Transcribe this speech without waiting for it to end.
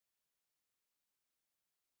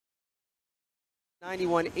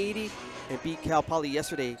91-80 and beat Cal Poly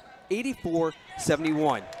yesterday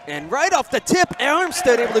 84-71. And right off the tip,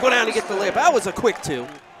 Armstead able to go down and get the layup. That was a quick two.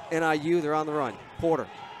 NIU, they're on the run. Porter,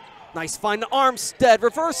 nice find to Armstead.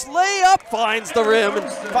 Reverse layup, finds the rim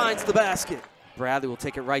and finds the basket. Bradley will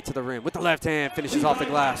take it right to the rim with the left hand, finishes off the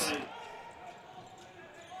glass.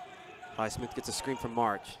 Highsmith gets a screen from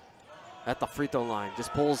March. At the free throw line,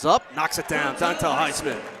 just pulls up, knocks it down. Dontel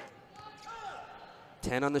Highsmith.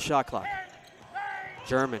 10 on the shot clock.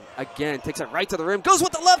 German, again, takes it right to the rim, goes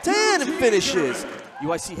with the left hand and finishes.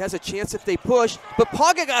 UIC has a chance if they push, but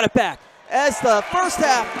Paga got it back. As the first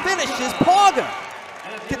half finishes, Paga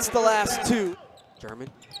gets the last two. German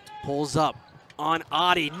pulls up on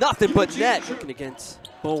Aaric, nothing but net. Working against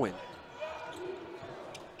Bowen.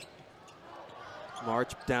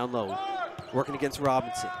 March down low, working against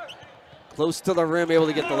Robinson. Close to the rim, able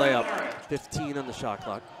to get the layup. 15 on the shot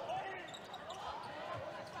clock.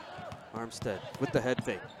 Armstead with the head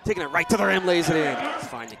fake. Taking it right to the rim, lays it in.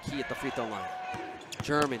 Finding Key at the free throw line.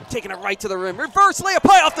 German taking it right to the rim. Reverse layup,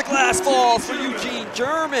 high off the glass, falls for Eugene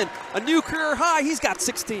German. A new career high, he's got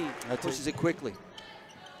 16. That pushes it quickly.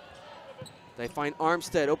 They find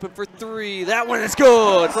Armstead open for three. That one is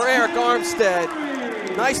good for Aaric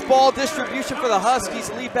Armstead. Nice ball distribution for the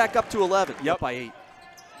Huskies. Lead back up to 11. Yep, by 8.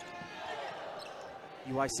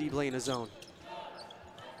 UIC playing a zone.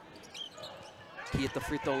 Key at the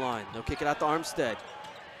free throw line. They'll kick it out to Armstead.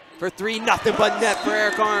 For three, nothing but net for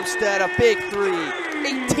Aaric Armstead. A big three.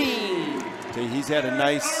 18. Okay, he's had a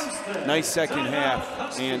nice second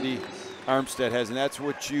half, Andy. Armstead has, and that's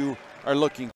what you are looking